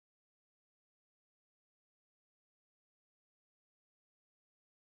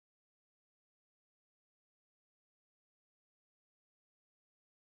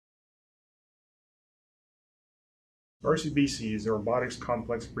RCBC is the Robotics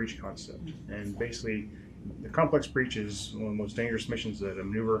Complex Breach Concept, and basically the complex breach is one of the most dangerous missions that a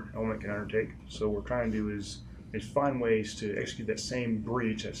maneuver element can undertake. So what we're trying to do is find ways to execute that same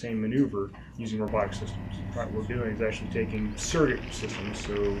breach, that same maneuver, using robotic systems. What we're doing is actually taking CERDEC systems,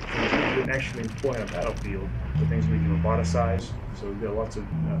 so things that we didn't actually employ on a battlefield, but things we can roboticize. So we've got lots of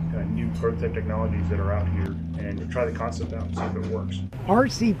kind of new prototype technologies that are out here, and we'll try the concept out and see if it works.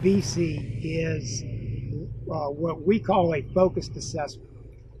 RCBC is what we call a focused assessment.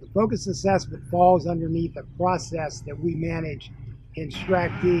 The focused assessment falls underneath a process that we manage in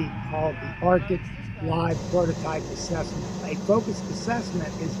STRAC-D called the ARDEC Live Prototype Assessment. A focused assessment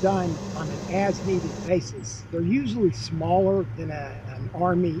is done on an as-needed basis. They're usually smaller than an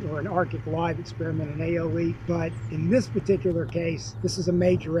Army or an ARDEC Live experiment in AOE, but in this particular case, this is a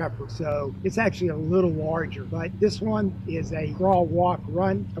major effort, so it's actually a little larger. But this one is a crawl, walk,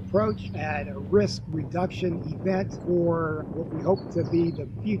 run approach at a risk reduction event for what we hope to be the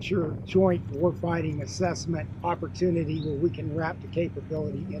future Joint Warfighting Assessment opportunity where we can wrap the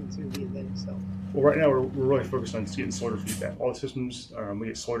capability into the event itself. Well, right now we're really focused on getting soldier feedback. All the systems, we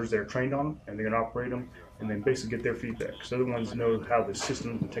get soldiers that are trained on them, and they're going to operate them, and then basically get their feedback. So the ones know how the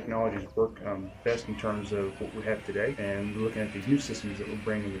systems and technologies work best in terms of what we have today. And we're looking at these new systems that we're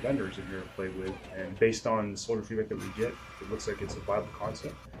bringing the vendors in here to play with. And based on the soldier feedback that we get, it looks like it's a viable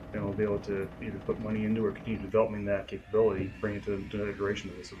concept. And we'll be able to either put money into or continue developing that capability, bring it to another iteration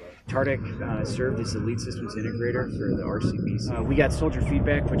of this event. TARDEC served as the lead systems integrator for the RCBC. We got soldier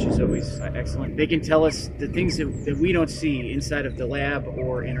feedback, which is always excellent. They can tell us the things that we don't see inside of the lab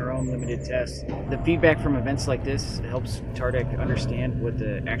or in our own limited tests. The feedback from events like this helps TARDEC understand what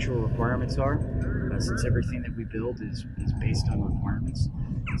the actual requirements are, since everything that we build is based on requirements.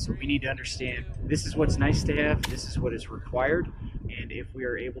 And so we need to understand this is what's nice to have, this is what is required, and if we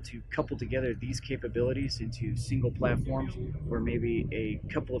are able to couple together these capabilities into single platforms or maybe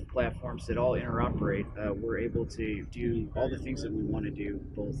a couple of platforms that all interoperate, we're able to do all the things that we want to do,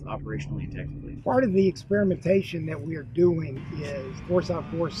 both operationally and technically. Part of the experimentation that we are doing is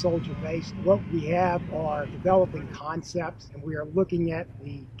force-on-force soldier-based. What we have are developing concepts, and we are looking at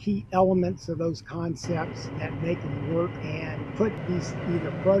the key elements of those concepts that make them work and put these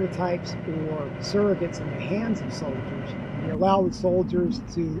either prototypes or surrogates in the hands of soldiers. We allow the soldiers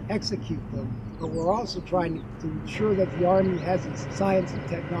to execute them, but we're also trying to ensure that the Army has its science and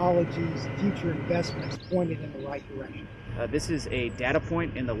technologies, future investments pointed in the right direction. This is a data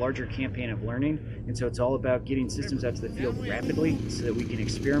point in the larger campaign of learning, and so it's all about getting systems out to the field rapidly so that we can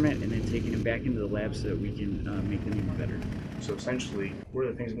experiment and then taking them back into the lab so that we can make them even better. So essentially, what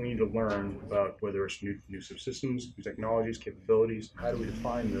are the things we need to learn about whether it's new subsystems, new technologies, capabilities? How do we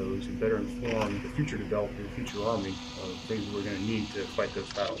define those and better inform the future development, the future Army of things that we're going to need to fight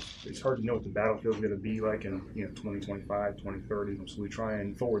those battles? It's hard to know what the battlefield is going to be like in 2025, 2030. So we try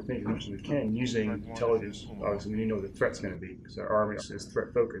and forward think as much as we can using intelligence. Obviously, we need to know what the threat's going to be because our Army is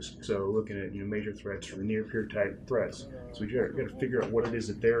threat focused. So looking at major threats or near peer type threats. So we got to figure out what it is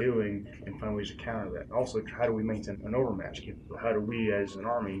that they're doing and find ways to counter that. Also, how do we maintain an overmatch? How do we as an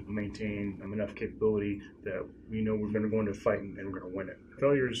Army maintain enough capability that we know we're going to go into a fight and we're going to win it?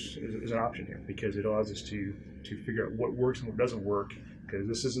 Failure is an option here because it allows us to figure out what works and what doesn't work, because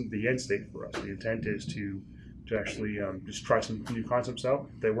this isn't the end state for us. The intent is to actually just try some new concepts out.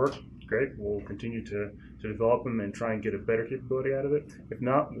 If they work, great. We'll continue to develop them and try and get a better capability out of it. If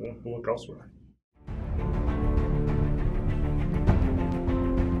not, we'll look elsewhere.